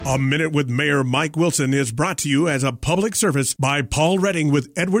A Minute with Mayor Mike Wilson is brought to you as a public service by Paul Redding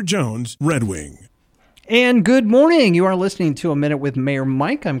with Edward Jones, Red Wing. And good morning. You are listening to A Minute with Mayor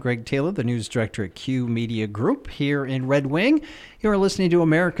Mike. I'm Greg Taylor, the news director at Q Media Group here in Red Wing. You are listening to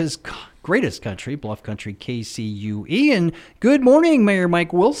America's greatest country, Bluff Country KCUE. And good morning, Mayor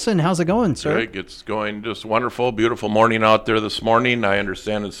Mike Wilson. How's it going, sir? Greg, it's going just wonderful. Beautiful morning out there this morning. I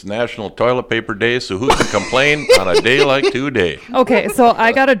understand it's National Toilet Paper Day, so who can complain on a day like today? Okay, so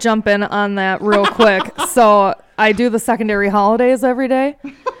I got to jump in on that real quick. So I do the secondary holidays every day,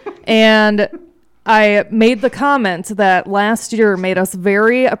 and I made the comment that last year made us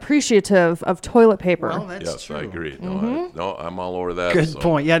very appreciative of toilet paper. Well, that's Yes, true. I agree. No, I'm all over that. Good so.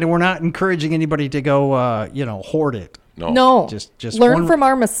 point. Yeah, we're not encouraging anybody to go, hoard it. No, Just learn one- from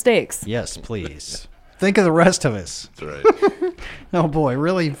our mistakes. Yes, please. Think of the rest of us. That's right. Oh, boy,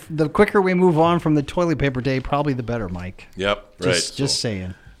 really, the quicker we move on from the toilet paper day, probably the better, Mike. Yep, right. Just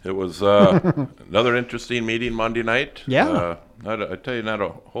saying. It was another interesting meeting Monday night. Yeah. I tell you, not a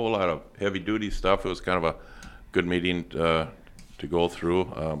whole lot of heavy-duty stuff. It was kind of a good meeting to go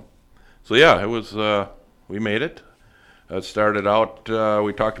through. So, yeah, it was. We made it. It started out,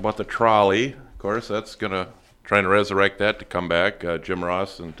 we talked about the trolley. Of course, that's trying to resurrect that to come back. Jim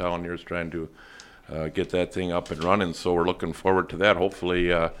Ross and town here is trying to get that thing up and running, so we're looking forward to that.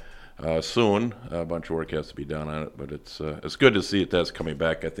 Hopefully soon. A bunch of work has to be done on it, but it's good to see that's coming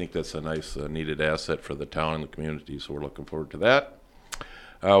back. I think that's a nice needed asset for the town and the community, so we're looking forward to that.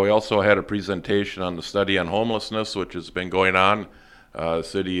 We also had a presentation on the study on homelessness, which has been going on. The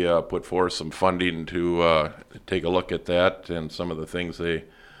city put forth some funding to take a look at that and some of the things they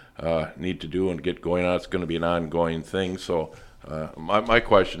need to do and get going on. It's going to be an ongoing thing. So my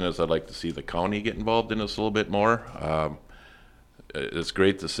question is, I'd like to see the county get involved in this a little bit more. It's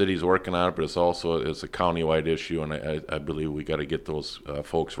great the city's working on it, but it's a countywide issue, and I believe we got to get those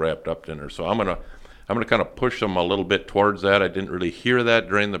folks wrapped up in there. So I'm gonna kind of push them a little bit towards that. I didn't really hear that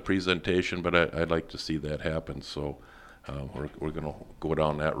during the presentation, but I'd like to see that happen. So we're gonna go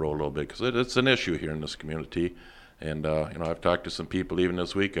down that road a little bit because it's an issue here in this community. And I've talked to some people even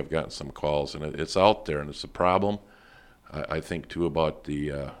this week. I've gotten some calls, and it's out there, and it's a problem. I think too about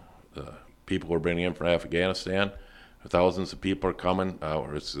the people we're bringing in from Afghanistan. Thousands of people are coming.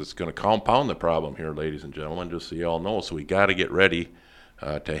 It's going to compound the problem here, ladies and gentlemen, just so you all know. So we got to get ready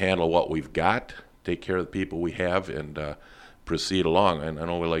to handle what we've got, take care of the people we have, and proceed along. And I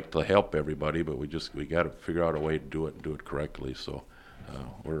know we like to help everybody, but we got to figure out a way to do it and do it correctly. So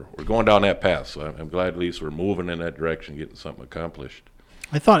we're going down that path. So I'm glad at least we're moving in that direction, getting something accomplished.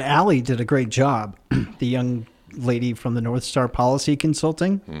 I thought Allie did a great job, the young lady from the North Star Policy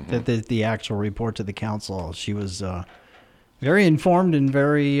Consulting, that did the actual report to the council. She was very informed and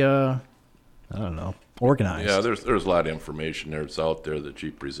very, organized. Yeah, there's a lot of information there. It's out there that she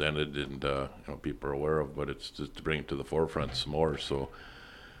presented, and people are aware of. But it's just to bring it to the forefront some more. So,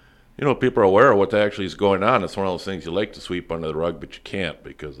 people are aware of what actually is going on. It's one of those things you like to sweep under the rug, but you can't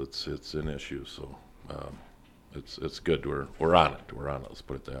because it's an issue. So. It's good. We're on it. Let's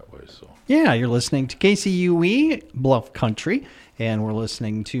put it that way. So yeah, you're listening to KCUE Bluff Country, and we're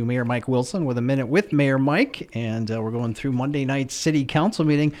listening to Mayor Mike Wilson with A Minute with Mayor Mike, and we're going through Monday night's city council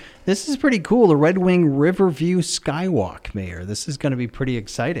meeting. This is pretty cool. The Red Wing Riverview Skywalk, Mayor. This is going to be pretty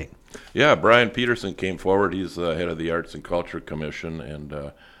exciting. Yeah, Brian Peterson came forward. He's the head of the Arts and Culture Commission,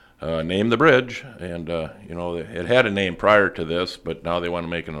 and named the bridge. And it had a name prior to this, but now they want to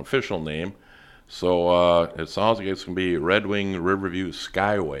make an official name. So it sounds like it's going to be Red Wing Riverview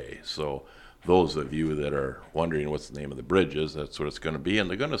Skyway. So those of you that are wondering what's the name of the bridge is, that's what it's going to be. And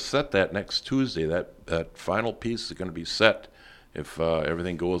they're going to set that next Tuesday. That final piece is going to be set if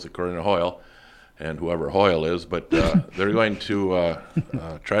everything goes according to Hoyle and whoever Hoyle is. But they're going to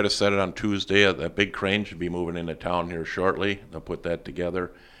try to set it on Tuesday. That big crane should be moving into town here shortly. They'll put that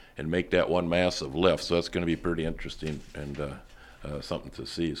together and make that one massive lift. So that's going to be pretty interesting and something to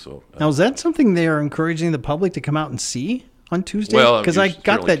see. So now, is that something they're encouraging the public to come out and see on Tuesday? Well, because I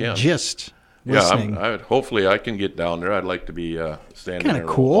got that gist. Listening. Yeah, hopefully I can get down there. I'd like to be standing there. Kind of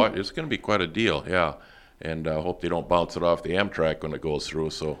cool. It's going to be quite a deal, yeah. And I hope they don't bounce it off the Amtrak when it goes through.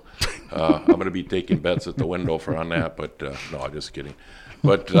 So I'm going to be taking bets at the window on that. But no, I'm just kidding.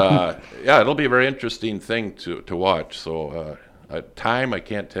 But yeah, it'll be a very interesting thing to watch. So time, I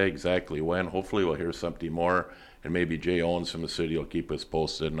can't tell exactly when. Hopefully we'll hear something more. And maybe Jay Owens from the city will keep us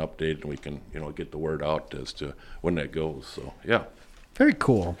posted and updated, and we can, get the word out as to when that goes. So, yeah. Very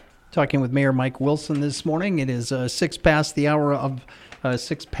cool. Talking with Mayor Mike Wilson this morning. It is 6 past the hour of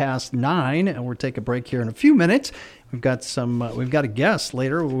 9, and we'll take a break here in a few minutes. We've got a guest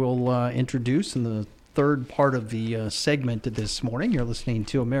later we'll introduce in the third part of the segment this morning. You're listening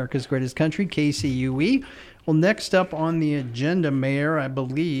to America's Greatest Country, KCUE. Well, next up on the agenda, Mayor, I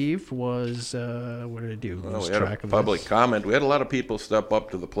believe, was, what did I do? Well, we had a public comment. We had a lot of people step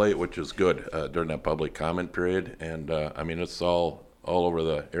up to the plate, which is good during that public comment period. And, I mean, it's all over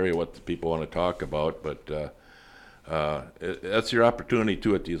the area what the people want to talk about. But that's your opportunity,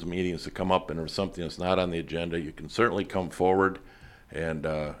 too, at these meetings to come up. And if there's something that's not on the agenda, you can certainly come forward and,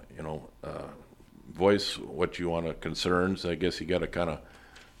 voice what you want to concerns. I guess you got to kind of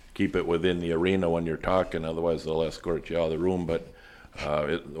keep it within the arena when you're talking, otherwise they'll escort you out of the room. But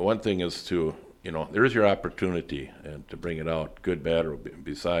the one thing is to, there's your opportunity and to bring it out, good, bad, or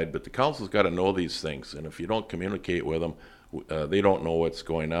beside. But the council's got to know these things, and if you don't communicate with them, they don't know what's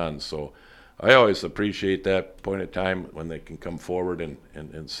going on. So I always appreciate that point of time when they can come forward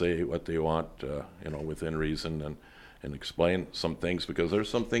and say what they want, within reason and explain some things, because there's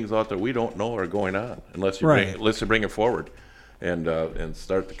some things out there we don't know are going on unless you bring it forward. And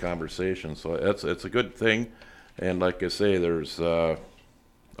start the conversation. So it's a good thing, and like I say, there's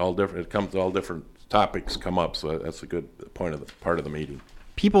all different. It comes all different topics come up. So that's a good part of the meeting.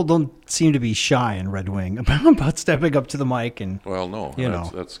 People don't seem to be shy in Red Wing about stepping up to the mic and. Well, no,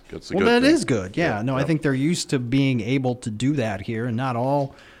 that's a good. Well, that is good. Yeah. No, I think they're used to being able to do that here, and not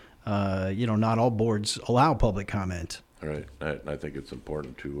all, not all boards allow public comment. Right. I think it's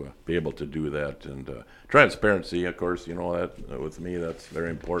important to be able to do that. And transparency, of course, that with me, that's very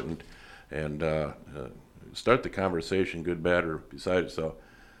important. And start the conversation, good, bad, or besides. So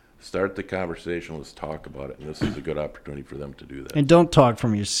start the conversation. Let's talk about it. And this is a good opportunity for them to do that. And don't talk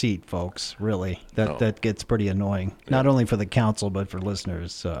from your seat, folks, really. That gets pretty annoying, not only for the council, but for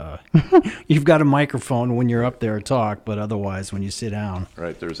listeners. You've got a microphone when you're up there to talk, but otherwise when you sit down.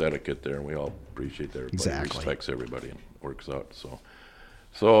 Right. There's etiquette there, and we all appreciate that everybody exactly. respects everybody and works out.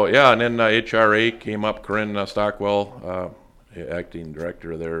 So yeah, and then HRA came up. Corinne Stockwell, acting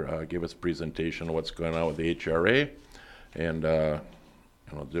director there, gave us a presentation of what's going on with the HRA, and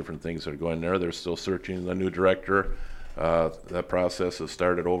different things that are going there. They're still searching the new director. That process has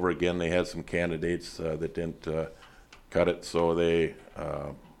started over again. They had some candidates that didn't cut it, so they're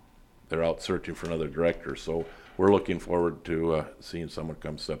out searching for another director. So we're looking forward to seeing someone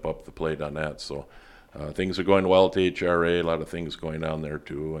come step up the plate on that. So things are going well at the HRA, a lot of things going on there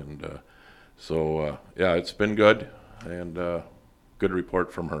too. And it's been good, and good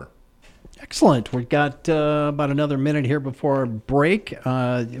report from her. Excellent. We've got about another minute here before our break.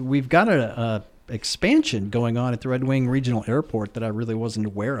 We've got a expansion going on at the Red Wing Regional Airport that I really wasn't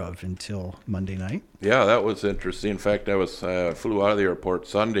aware of until Monday night. Yeah, that was interesting. In fact, I flew out of the airport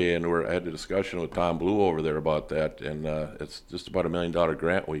Sunday, and I had a discussion with Tom Blue over there about that. And it's just about $1 million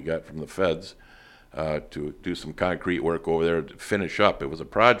grant we got from the feds to do some concrete work over there to finish up. It was a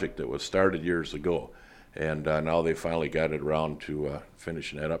project that was started years ago, and now they finally got it around to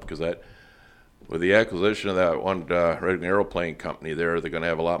finishing that up, because with the acquisition of that one Red Wing Aeroplane Company there, they're going to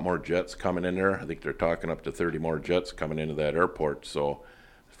have a lot more jets coming in there. I think they're talking up to 30 more jets coming into that airport, so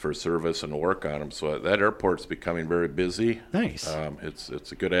for service and work on them. So that airport's becoming very busy. Nice.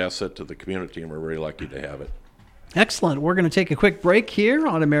 It's a good asset to the community, and we're very lucky to have it. Excellent. We're going to take a quick break here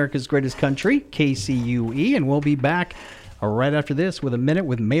on America's Greatest Country, KCUE, and we'll be back right after this with a Minute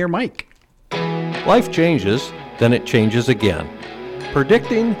with Mayor Mike. Life changes, then it changes again.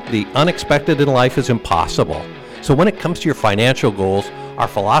 Predicting the unexpected in life is impossible. So when it comes to your financial goals, our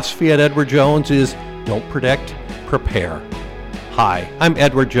philosophy at Edward Jones is don't predict, prepare. Hi, I'm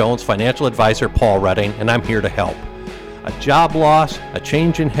Edward Jones, financial advisor Paul Redding, and I'm here to help. A job loss, a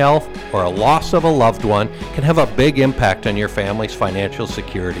change in health, or a loss of a loved one can have a big impact on your family's financial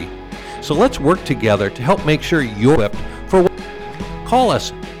security. So let's work together to help make sure you're equipped for what. Call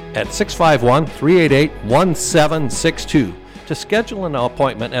us at 651-388-1762 to schedule an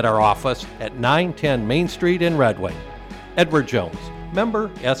appointment at our office at 910 Main Street in Red Wing. Edward Jones, member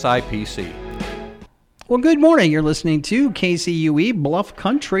SIPC. Well, good morning. You're listening to KCUE Bluff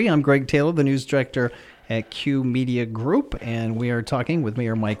Country. I'm Greg Taylor, the news director at Q Media Group, and we are talking with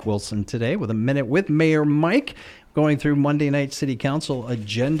Mayor Mike Wilson today with a Minute with Mayor Mike, going through Monday night City Council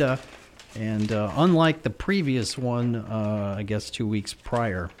agenda. And unlike the previous one, I guess 2 weeks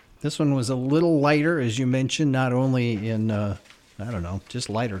prior, this one was a little lighter, as you mentioned, not only in, just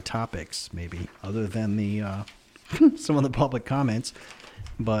lighter topics, maybe, other than the some of the public comments.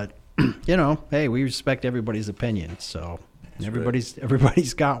 But, hey, we respect everybody's opinion, so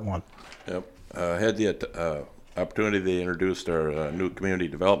everybody's got one. Yep. Had the opportunity, they introduced our new community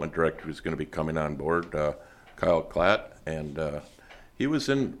development director who's going to be coming on board, Kyle Klatt, and he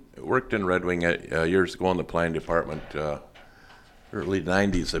worked in Red Wing years ago in the planning department, early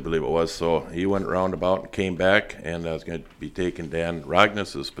 90s, I believe it was. So he went roundabout and came back, and I was going to be taking Dan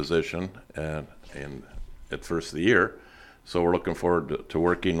Rognus's position at first of the year. So we're looking forward to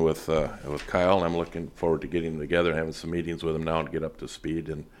working with Kyle, and I'm looking forward to getting them together and having some meetings with him now to get up to speed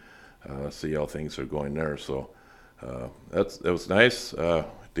and see how things are going there. So it was nice to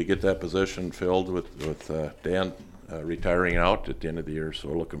get that position filled with Dan retiring out at the end of the year. So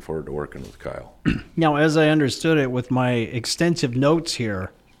we're looking forward to working with Kyle. Now, as I understood it with my extensive notes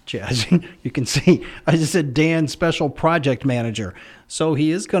here, Chaz, you can see I just said Dan Special Project Manager. So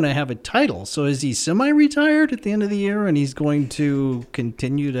he is going to have a title. So is he semi-retired at the end of the year and he's going to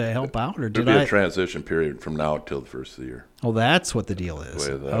continue to help out? Or There'll be a transition period from now till the first of the year. Oh, that's what the deal is.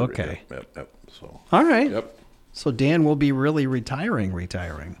 Okay. Yep. So. All right. Yep. So Dan will be really retiring.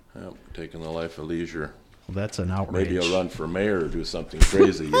 Yep. Taking the life of leisure. Well, that's an outrage. Maybe he'll run for mayor or do something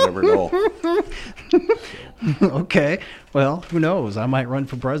crazy. You never know. Okay. Well, who knows? I might run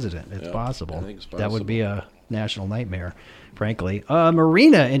for president. It's possible. I think it's That would possible. be a national nightmare, frankly.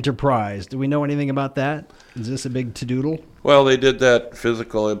 Marina Enterprise. Do we know anything about that? Is this a big to-doodle? Well, they did that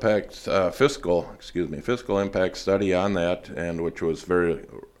fiscal impact study on that, and which was very,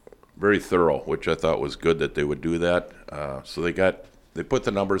 very thorough, which I thought was good that they would do that. So they put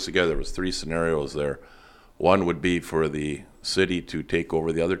the numbers together. There was 3 scenarios there. One would be for the city to take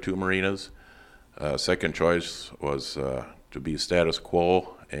over the other 2 marinas. Second choice was to be status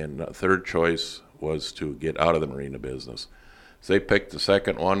quo, and third choice was to get out of the marina business. So they picked the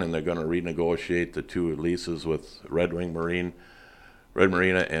second one, and they're going to renegotiate the 2 leases with Red Marina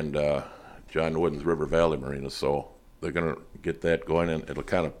and John Wooden's River Valley Marina. So they're going to get that going, and it'll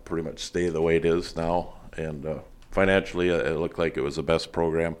kind of pretty much stay the way it is now. And financially, it looked like it was the best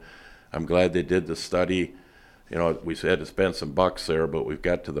program. I'm glad they did the study. You know, we had to spend some bucks there, but we've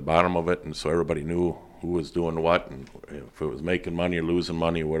got to the bottom of it, and so everybody knew who was doing what, and if it was making money or losing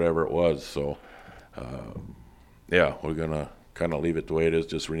money, whatever it was. So, we're going to kind of leave it the way it is,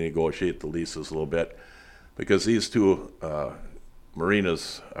 just renegotiate the leases a little bit, because these 2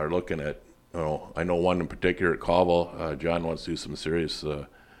 marinas are looking at, I know one in particular at Colville. John wants to do some serious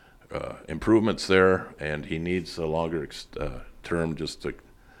improvements there, and he needs a longer term just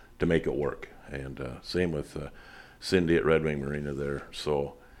to make it work. And same with Cindy at Red Wing Marina there.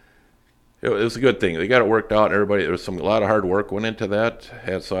 So it was a good thing. They got it worked out. Everybody, there was a lot of hard work went into that.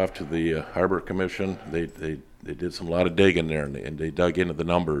 Hats off to the Harbor Commission. They did a lot of digging there, and they dug into the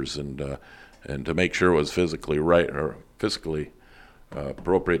numbers and to make sure it was physically right or fiscally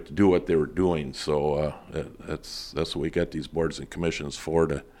appropriate to do what they were doing. So that's what we got these boards and commissions for,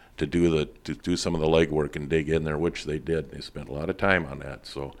 to do some of the legwork and dig in there, which they did. They spent a lot of time on that.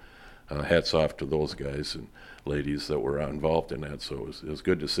 So. Hats off to those guys and ladies that were involved in that. So it was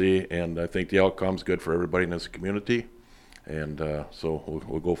good to see, and I think the outcome's good for everybody in this community, and so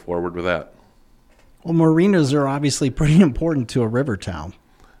we'll go forward with that. Well, marinas are obviously pretty important to a river town.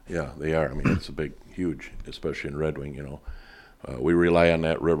 Yeah, they are. I mean, it's huge, especially in Red Wing. We rely on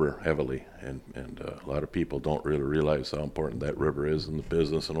that river heavily, and a lot of people don't really realize how important that river is in the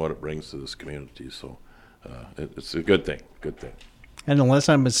business and what it brings to this community. So it's a good thing. And unless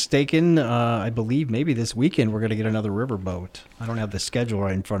I'm mistaken, I believe maybe this weekend we're going to get another riverboat. I don't have the schedule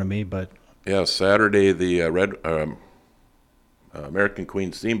right in front of me, but... Yeah, Saturday, the American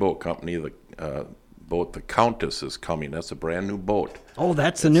Queen Steamboat Company, the boat, the Countess, is coming. That's a brand new boat. Oh,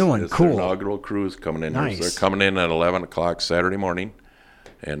 that's a new one. It's Cool. their inaugural cruise coming in. Nice. They're coming in at 11 o'clock Saturday morning,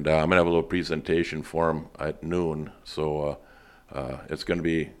 and I'm going to have a little presentation for them at noon. So it's going to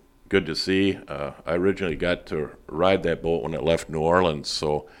be good to see. I originally got to ride that boat when it left New Orleans,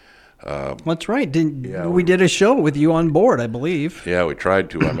 so... That's right. We did a show with you on board, I believe. Yeah, we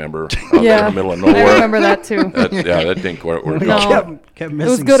tried to, I remember. Out there in the middle of nowhere. I remember that too. That didn't quite work We out. kept It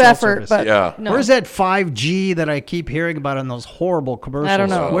missing was good cell effort, service. but Yeah. no. Where's that 5G that I keep hearing about in those horrible commercials? I don't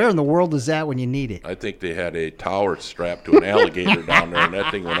know. Where in the world is that when you need it? I think they had a tower strapped to an alligator down there, and that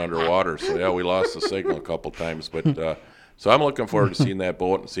thing went underwater. So, yeah, we lost the signal a couple times. But so I'm looking forward to seeing that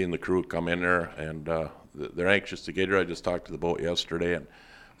boat and seeing the crew come in there. And they're anxious to get here. I just talked to the boat yesterday, and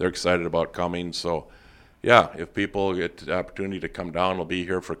they're excited about coming. So, yeah, if people get the opportunity to come down, we'll be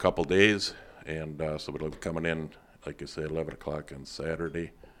here for a couple days. And so we'll be coming in, like I say, 11 o'clock on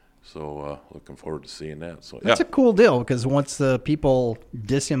Saturday. So looking forward to seeing that. So That's a cool deal because once the people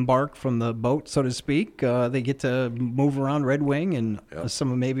disembark from the boat, so to speak, they get to move around Red Wing and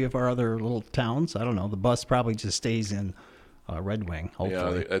some of maybe of our other little towns. I don't know. The bus probably just stays in Red Wing,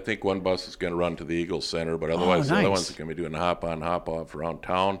 hopefully. Yeah, I think one bus is going to run to the Eagles Center, but otherwise the other nice. ones are going to be doing hop-on, hop-off around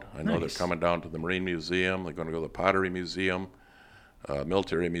town. I know Nice. they're coming down to the Marine Museum. They're going to go to the Pottery Museum,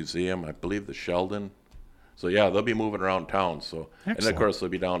 Military Museum, I believe the Sheldon. So yeah, they'll be moving around town. So and Excellent. of course they'll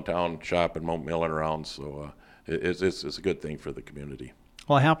be downtown shopping, milling around. So it's a good thing for the community.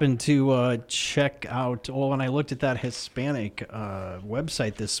 Well, I happened to check out, when I looked at that Hispanic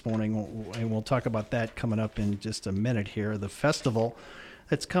website this morning, and we'll talk about that coming up in just a minute here, the festival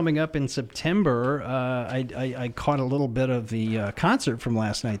that's coming up in September. I caught a little bit of the concert from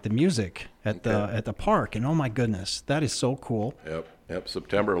last night, the music at the park, and oh my goodness, that is so cool. Yep.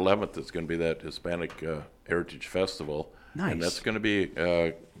 September 11th is going to be that Hispanic Heritage Festival. Nice. And that's going to be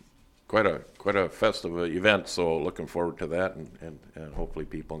quite a festive event, so looking forward to that, and hopefully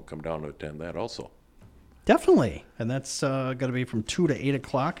people can come down to attend that also. Definitely. And that's going to be from 2 to 8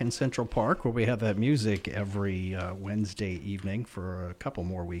 o'clock in Central Park, where we have that music every Wednesday evening for a couple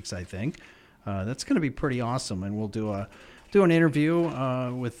more weeks, I think. That's going to be pretty awesome, and we'll do an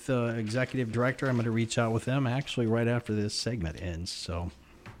interview with the executive director. I'm going to reach out with them actually right after this segment ends. So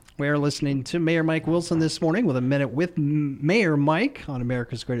we are listening to Mayor Mike Wilson this morning with a Minute with Mayor Mike on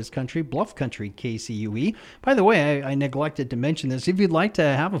America's Greatest Country, Bluff Country, KCUE. By the way, I neglected to mention this. If you'd like to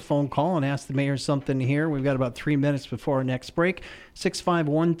have a phone call and ask the mayor something here, we've got about 3 minutes before our next break.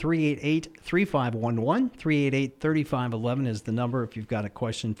 651-388-3511. 388-3511 is the number if you've got a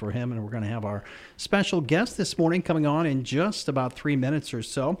question for him. And we're going to have our special guest this morning coming on in just about 3 minutes or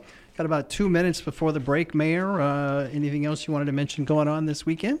so. Got about 2 minutes before the break, Mayor. Anything else you wanted to mention going on this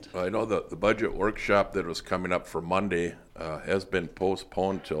weekend? Well, I know the budget workshop that was coming up for Monday has been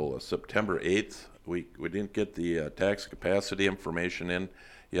postponed till September 8th. We didn't get the tax capacity information in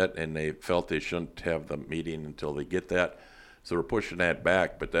yet, and they felt they shouldn't have the meeting until they get that. So we're pushing that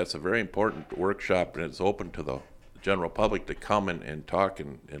back, but that's a very important workshop, and it's open to the general public to come and talk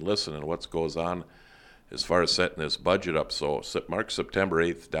and listen and what goes on as far as setting this budget up. So mark September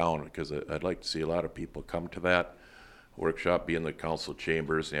 8th down, because I'd like to see a lot of people come to that workshop, be in the council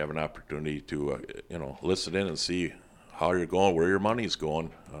chambers, and have an opportunity to listen in and see how you're going, where your money's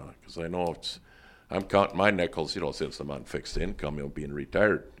going, because I know I'm counting my nickels, since I'm on fixed income, being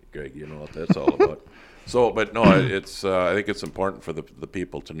retired, Greg, you know what that's all about. So, but no, it's I think it's important for the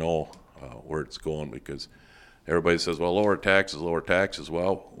people to know where it's going, because everybody says, well, lower taxes.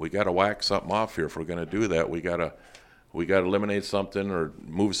 Well, we got to whack something off here. If we're going to do that, we got to eliminate something or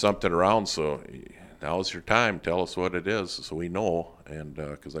move something around. So now's your time. Tell us what it is so we know. And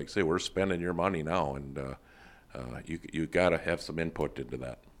because, like I say, we're spending your money now, and you got to have some input into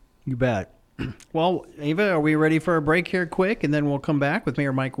that. You bet. Well, Ava, are we ready for a break here quick? And then we'll come back with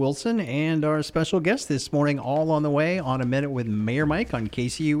Mayor Mike Wilson and our special guest this morning, all on the way on A Minute with Mayor Mike on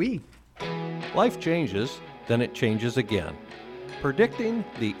KCUE. Life changes, then it changes again. Predicting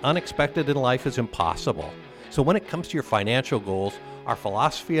the unexpected in life is impossible. So when it comes to your financial goals, our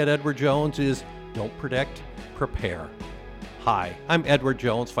philosophy at Edward Jones is don't predict, prepare. Hi, I'm Edward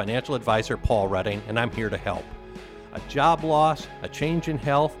Jones, financial advisor Paul Redding, and I'm here to help. A job loss, a change in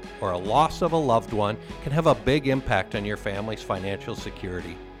health, or a loss of a loved one can have a big impact on your family's financial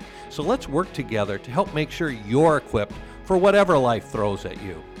security. So let's work together to help make sure you're equipped for whatever life throws at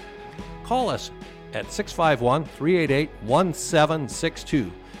you. Call us at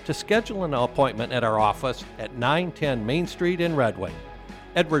 651-388-1762 to schedule an appointment at our office at 910 Main Street in Red Wing.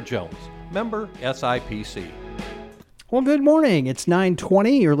 Edward Jones, member SIPC. Well, good morning. It's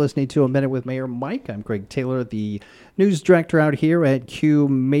 9:20. You're listening to A Minute with Mayor Mike. I'm Greg Taylor, the news director out here at Q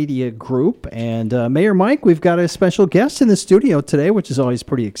Media Group. And Mayor Mike, we've got a special guest in the studio today, which is always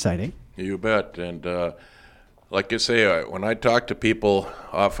pretty exciting. You bet. And like I say, when I talk to people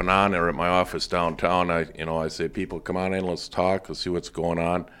off and on or at my office downtown, I say, people, come on in, let's talk, let's see what's going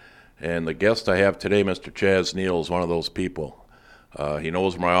on. And the guest I have today, Mr. Chaz Neal, is one of those people. He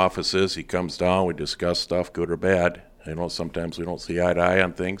knows where my office is. He comes down. We discuss stuff, good or bad. Sometimes we don't see eye to eye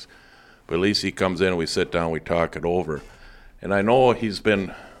on things, but at least he comes in and we sit down, we talk it over. And I know he's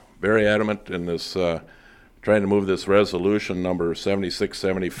been very adamant in this, trying to move this resolution number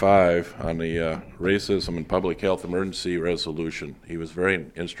 7675 on the racism and public health emergency resolution. He was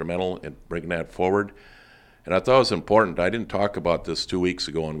very instrumental in bringing that forward. And I thought it was important. I didn't talk about this 2 weeks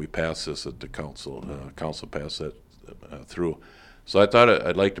ago when we passed this at the council. Council passed that through. So I thought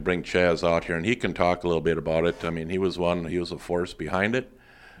I'd like to bring Chaz out here, and he can talk a little bit about it. I mean, he was a force behind it,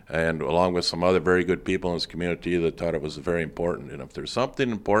 and along with some other very good people in this community that thought it was very important. And if there's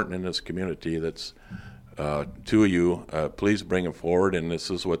something important in this community that's to you, please bring it forward. And this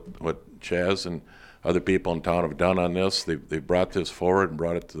is what Chaz and other people in town have done on this. They've brought this forward and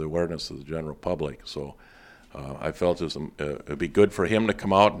brought it to the awareness of the general public. So I felt it'd be good for him to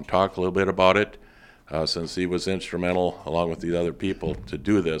come out and talk a little bit about it. Since he was instrumental, along with the other people, to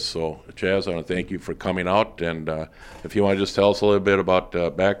do this. So, Chaz, I want to thank you for coming out, and if you want to just tell us a little bit about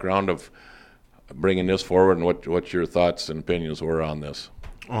background of bringing this forward and what your thoughts and opinions were on this.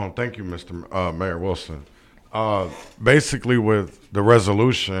 Oh, thank you, Mr. Mayor Wilson. Basically, with the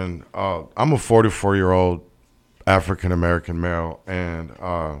resolution, I'm a 44-year-old African-American male,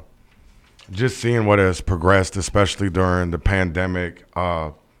 and just seeing what has progressed, especially during the pandemic,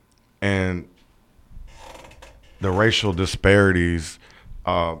 and the racial disparities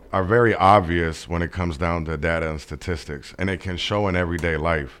are very obvious when it comes down to data and statistics, and it can show in everyday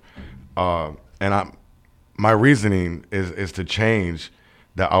life. My reasoning is to change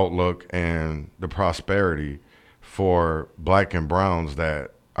the outlook and the prosperity for black and browns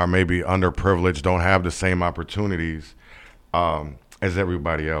that are maybe underprivileged, don't have the same opportunities as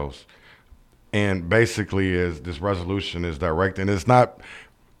everybody else. And basically, this resolution is direct, and it's not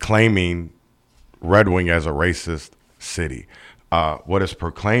claiming Red Wing as a racist city. What it's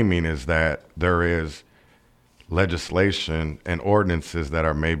proclaiming is that there is legislation and ordinances that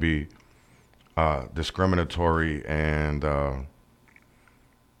are maybe discriminatory and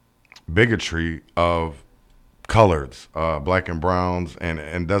bigotry of coloreds, black and browns,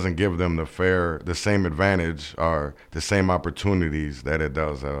 and doesn't give them the same advantage or the same opportunities that it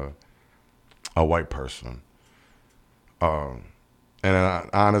does a white person.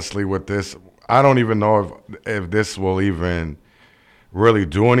 Honestly, with this, I don't even know if this will even really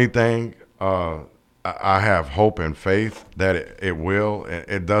do anything. I have hope and faith that it will.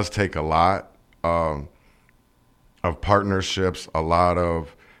 It does take a lot of partnerships, a lot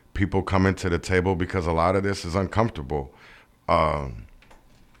of people coming to the table, because a lot of this is uncomfortable. And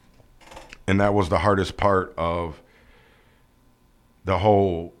that was the hardest part of the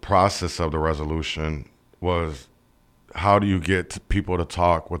whole process of the resolution, was how do you get people to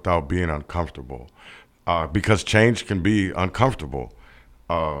talk without being uncomfortable? Because change can be uncomfortable.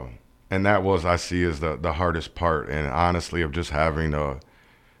 And that was, I see, as the hardest part. And honestly, of just having a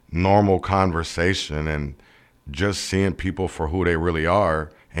normal conversation and just seeing people for who they really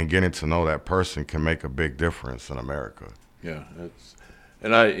are and getting to know that person can make a big difference in America. Yeah,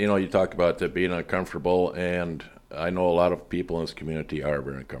 you talk about that being uncomfortable, and I know a lot of people in this community are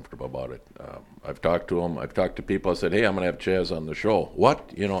very uncomfortable about it. I've talked to them. I've talked to people. I said, hey, I'm going to have Chaz on the show.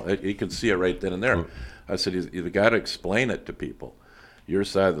 What? You can see it right then and there. I said, you've got to explain it to people, your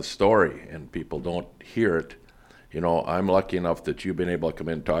side of the story, and people don't hear it. I'm lucky enough that you've been able to come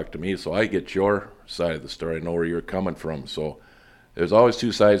in and talk to me, so I get your side of the story. I know where you're coming from. So there's always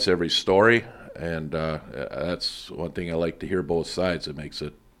two sides to every story, and that's one thing I like to hear, both sides. It makes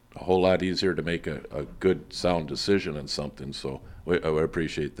it a whole lot easier to make a good, sound decision on something. So I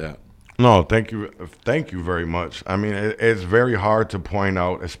appreciate that. No, thank you very much. I mean, it's very hard to point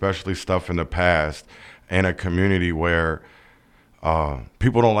out, especially stuff in the past, in a community where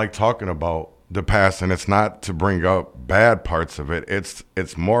people don't like talking about the past, and it's not to bring up bad parts of it.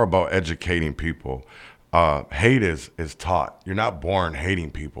 It's more about educating people. Hate is taught. You're not born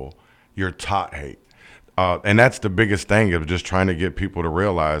hating people. You're taught hate. And that's the biggest thing of just trying to get people to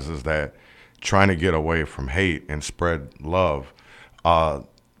realize, is that trying to get away from hate and spread love.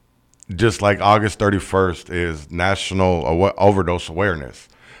 Just like August 31st is National Overdose Awareness.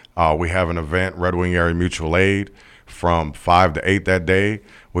 We have an event, Red Wing Area Mutual Aid, from 5 to 8 that day.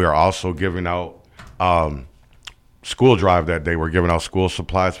 We are also giving out school drive that day. We're giving out school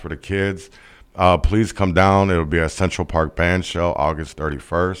supplies for the kids. Please come down. It'll be at Central Park Band Shell, August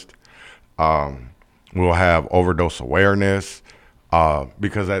 31st. We'll have overdose awareness,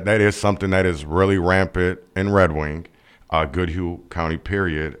 because that is something that is really rampant in Red Wing, Goodhue County,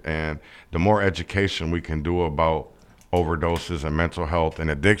 period. And the more education we can do about overdoses and mental health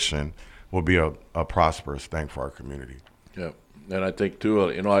and addiction will be a prosperous thing for our community. Yeah, and I think too,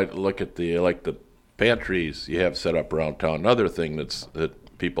 I look at the pantries you have set up around town. Another thing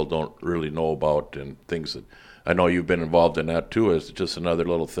that people don't really know about, and things that I know you've been involved in that too, is just another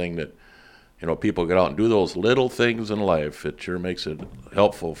little thing that, people get out and do those little things in life. It sure makes it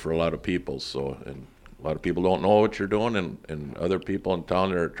helpful for a lot of people. So, and a lot of people don't know what you're doing, and other people in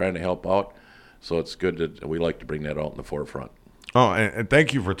town are trying to help out. So it's good that we like to bring that out in the forefront. Oh, and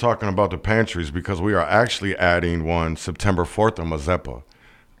thank you for talking about the pantries, because we are actually adding one September 4th in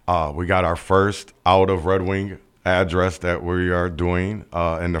Mazeppa. We got our first out of Red Wing address that we are doing,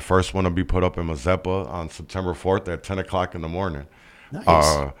 and the first one will be put up in Mazeppa on September 4th at 10 o'clock in the morning.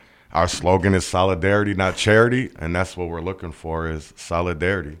 Nice. Our slogan is solidarity, not charity, and that's what we're looking for, is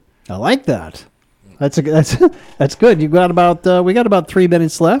solidarity. I like that. That's good. We got about 3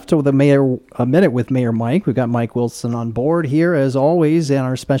 minutes left with a minute with Mayor Mike. We've got Mike Wilson on board here as always, and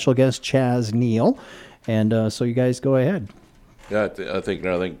our special guest Chaz Neal. And so you guys go ahead. Yeah, I think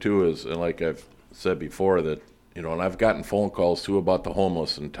another thing too is, and like I've said before, that and I've gotten phone calls too about the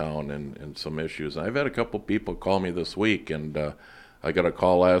homeless in town and some issues. And I've had a couple people call me this week, and I got a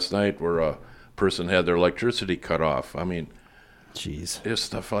call last night where a person had their electricity cut off. I mean, Jeez. there's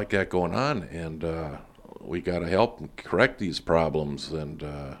stuff like that going on, and we got to help correct these problems, and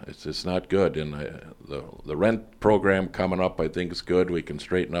it's not good. And the rent program coming up, I think, is good. We can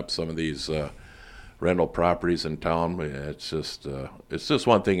straighten up some of these rental properties in town. It's just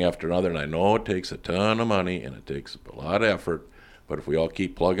one thing after another, and I know it takes a ton of money and it takes a lot of effort, but if we all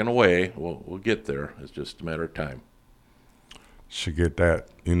keep plugging away, we'll get there. It's just a matter of time. Should get that.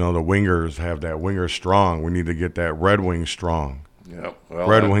 The Wingers have that Winger strong. We need to get that Red Wing strong. Yep. Well,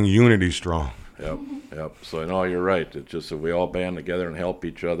 Red Wing unity strong. Yep. So no, you're right. It's just if we all band together and help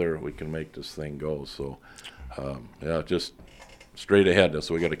each other, we can make this thing go. So just straight ahead.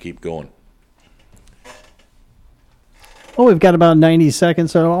 So we got to keep going. Well, we've got about 90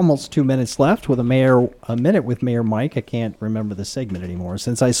 seconds, so almost 2 minutes left with a minute with Mayor Mike. I can't remember the segment anymore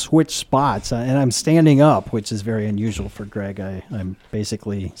since I switched spots, and I'm standing up, which is very unusual for Greg. I'm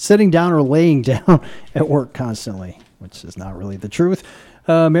basically sitting down or laying down at work constantly, which is not really the truth.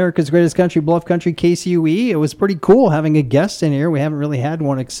 America's Greatest Country, Bluff Country, KCUE. It was pretty cool having a guest in here. We haven't really had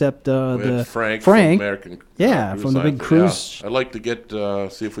one except Frank from American Cruise from the big Lines. cruise. Yeah. I'd like to get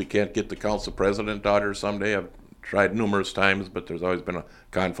see if we can't get the council president out here someday. I've tried numerous times, but there's always been a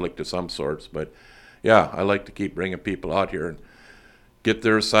conflict of some sorts. But yeah, I like to keep bringing people out here and get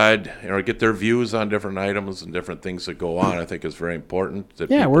their side, get their views on different items and different things that go on. I think is very important.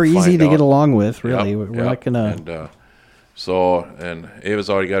 That we're easy to get along with, really. Yep, we're not gonna. And Ava's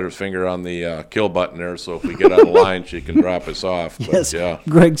already got her finger on the kill button there, so if we get out of line, she can drop us off. But, yes, yeah.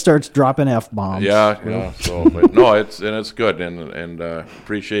 Greg starts dropping F-bombs. Yeah. So, but no, it's good, and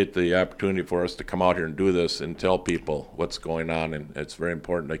appreciate the opportunity for us to come out here and do this and tell people what's going on, and it's very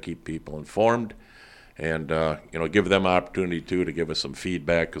important to keep people informed, and give them an opportunity too to give us some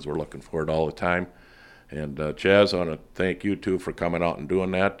feedback because we're looking for it all the time. And Chaz, I want to thank you too for coming out and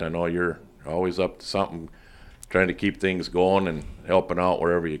doing that. I know you're always up to something, trying to keep things going and helping out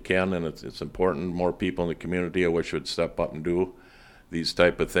wherever you can, and it's important. More people in the community, I wish, would step up and do these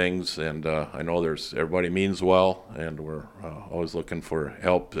type of things. And I know everybody means well, and we're always looking for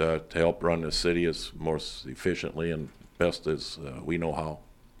help to help run the city as most efficiently and best as we know how.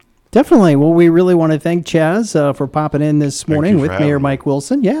 Definitely. Well, we really want to thank Chaz for popping in this morning with Mayor me. Mike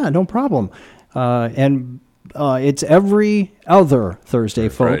Wilson. Yeah, no problem. It's every other Thursday,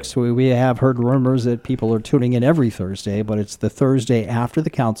 folks. Right. We have heard rumors that people are tuning in every Thursday, but it's the Thursday after the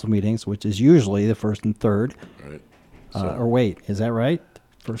council meetings, which is usually the first and third. Right. Or wait, is that right?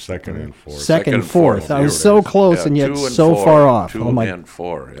 First, Second and fourth. Second and fourth. fourth. I was so close Yeah, and yet 2 and so 4. far off. 2 Oh my! and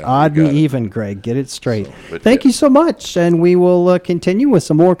 4. Yeah, Odd you and got it. even, Greg. Get it straight. But Thank you so much, and we will continue with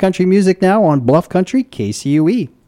some more country music now on Bluff Country KCUE.